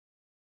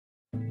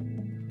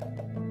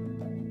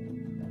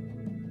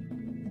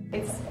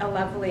It's a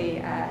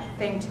lovely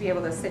thing to be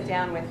able to sit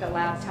down with a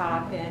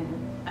laptop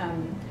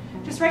and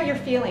just write your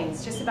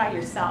feelings just about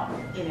yourself,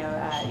 you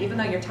know, even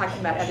though you're talking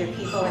about other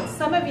people. And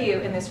some of you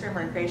in this room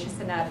are gracious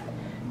enough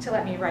to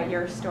let me write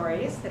your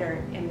stories that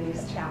are in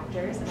these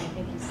chapters, and I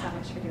thank you so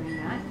much for doing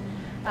that.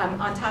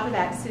 On top of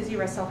that, Susie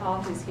Russell Hall,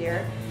 who's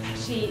here,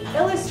 she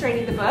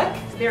illustrated the book.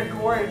 They're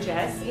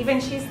gorgeous. Even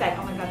she said,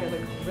 oh my God, they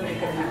look really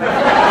good in the book.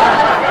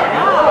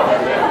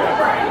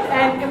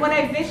 And when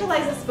I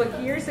visualized this book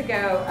years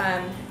ago,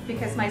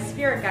 because my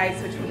spirit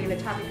guides, which will be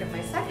the topic of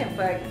my second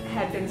book,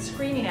 had been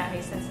screaming at me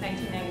since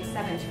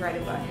 1997 to write a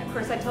book. Of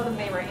course, I told them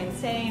they were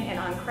insane and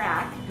on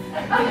crack,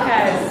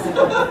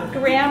 because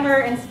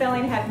grammar and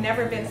spelling have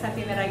never been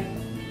something that I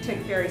took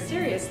very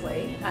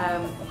seriously.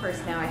 Of course,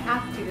 now I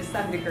have to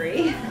some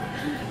degree.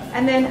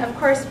 And then, of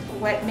course,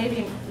 what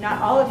maybe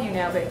not all of you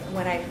know,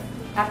 but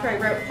after I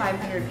wrote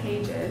 500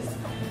 pages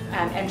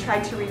and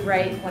tried to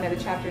rewrite one of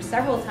the chapters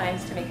several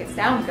times to make it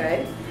sound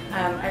good,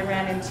 I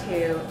ran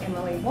into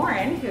Emily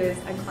Warren, who is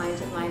a client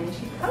of mine, and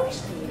she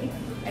coached me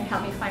and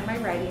helped me find my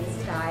writing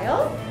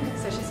style.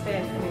 So she's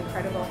been an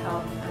incredible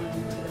help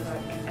to the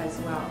book as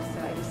well.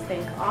 So I just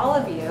thank all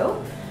of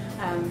you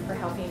for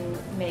helping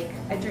make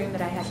a dream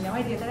that I had no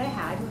idea that I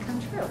had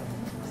come true.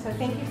 So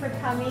thank you for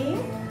coming,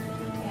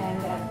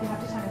 and you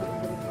have to tell me what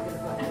you really thought of the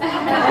book.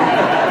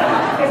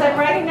 Because I'm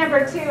writing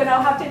number 2, and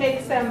I'll have to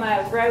make some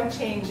road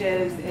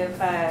changes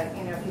if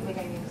if you think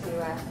I need to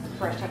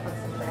brush up on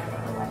some grammar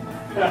or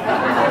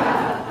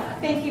whatnot.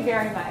 Thank you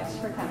very much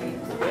for coming.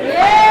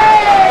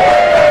 Yay!